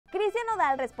Cristian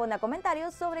Nodal responde a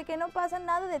comentarios sobre que no pasa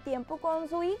nada de tiempo con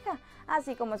su hija.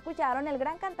 Así como escucharon, el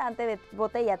gran cantante de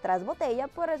Botella tras Botella,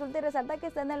 pues resulta y resalta que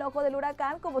está en el ojo del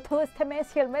huracán como todo este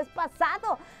mes y el mes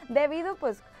pasado, debido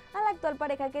pues a la actual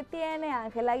pareja que tiene,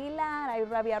 Ángel Aguilar.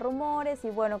 Había rumores y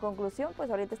bueno, conclusión, pues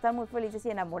ahorita están muy felices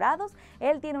y enamorados.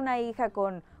 Él tiene una hija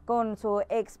con su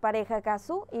expareja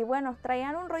Cazzu y bueno,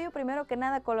 traían un rollo primero que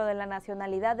nada con lo de la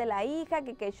nacionalidad de la hija,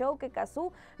 que show, que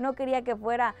Cazzu no quería que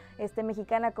fuera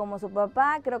mexicana como su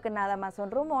papá. Creo que nada más son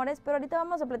rumores, pero ahorita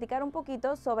vamos a platicar un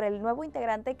poquito sobre el nuevo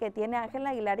integrante que tiene Ángel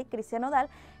Aguilar y Cristian Nodal,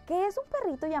 que es un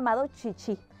perrito llamado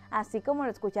Chichi, así como lo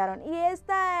escucharon. Y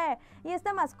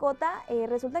esta mascota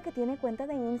resulta que tiene cuenta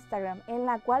de Instagram, en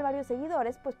la cual varios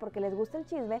seguidores, pues porque les gusta el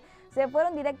chisme, se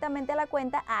fueron directamente a la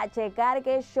cuenta a checar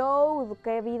qué show,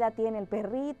 qué vida tiene el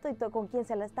perrito y con quién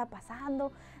se la está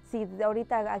pasando, si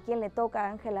ahorita a quién le toca, a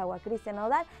Ángela o a Cristian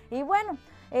Nodal. Y bueno,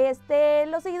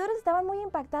 los seguidores estaban muy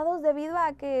impactados debido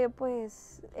a que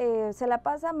pues se la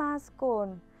pasa más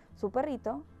con su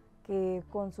perrito que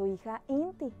con su hija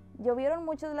Inti. Llovieron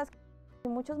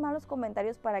muchos malos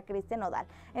comentarios para Cristian Nodal.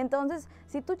 Entonces,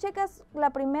 si tú checas la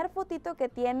primer fotito que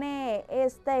tiene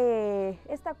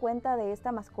esta cuenta de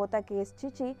esta mascota que es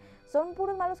Chichi, son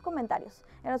puros malos comentarios,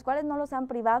 en los cuales no los han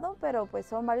privado, pero pues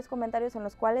son varios comentarios en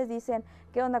los cuales dicen,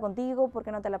 ¿qué onda contigo? ¿Por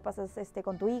qué no te la pasas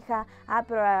con tu hija? Ah,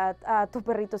 pero a tu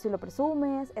perrito sí lo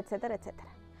presumes, etcétera, etcétera.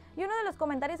 Y uno de los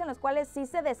comentarios en los cuales sí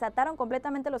se desataron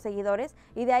completamente los seguidores,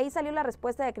 y de ahí salió la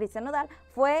respuesta de Cristian Nodal,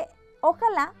 fue: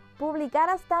 ojalá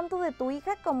publicaras tanto de tu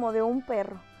hija como de un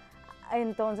perro.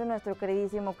 Entonces nuestro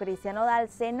queridísimo Cristian Nodal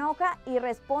se enoja y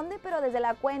responde, pero desde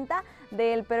la cuenta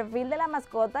del perfil de la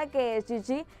mascota que es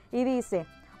Chichi, y dice: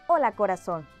 hola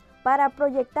corazón, para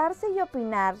proyectarse y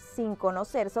opinar sin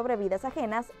conocer sobre vidas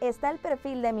ajenas está el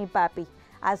perfil de mi papi.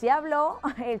 Así habló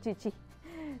el Chichi.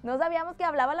 No sabíamos que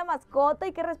hablaba la mascota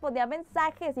y que respondía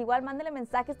mensajes. Igual mándele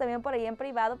mensajes también por ahí en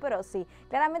privado, pero sí,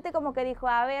 claramente como que dijo: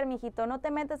 a ver, mijito, no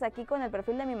te metas aquí con el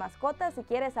perfil de mi mascota. Si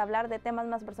quieres hablar de temas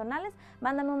más personales,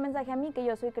 mándame un mensaje a mí, que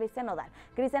yo soy Cristian Nodal.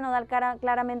 Cristian Nodal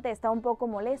claramente está un poco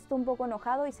molesto, un poco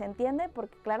enojado, y se entiende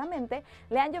porque claramente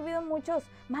le han llovido muchos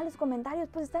malos comentarios.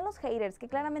 Pues están los haters, que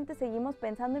claramente seguimos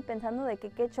pensando y pensando de que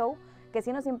qué show, que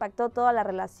sí nos impactó toda la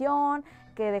relación,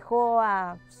 que dejó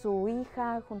a su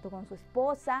hija junto con su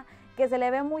esposa, que se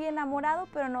le ve muy enamorado,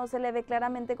 pero no se le ve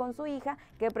claramente con su hija,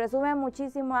 que presume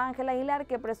muchísimo a Ángel Aguilar,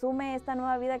 que presume esta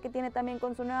nueva vida que tiene también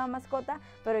con su nueva mascota,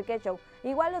 pero qué show.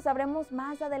 Igual lo sabremos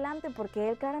más adelante, porque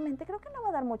él claramente creo que no va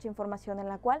a dar mucha información, en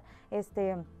la cual,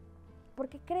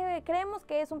 porque creemos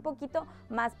que es un poquito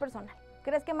más personal.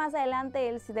 ¿Crees que más adelante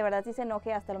él, si de verdad sí se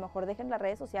enoje, hasta a lo mejor dejen las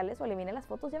redes sociales o elimine las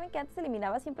fotos? Ya ven que antes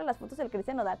eliminaba siempre las fotos del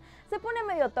Cristian Nodal. Se pone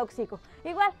medio tóxico.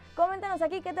 Igual, coméntanos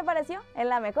aquí qué te pareció en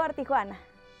La Mejor Tijuana.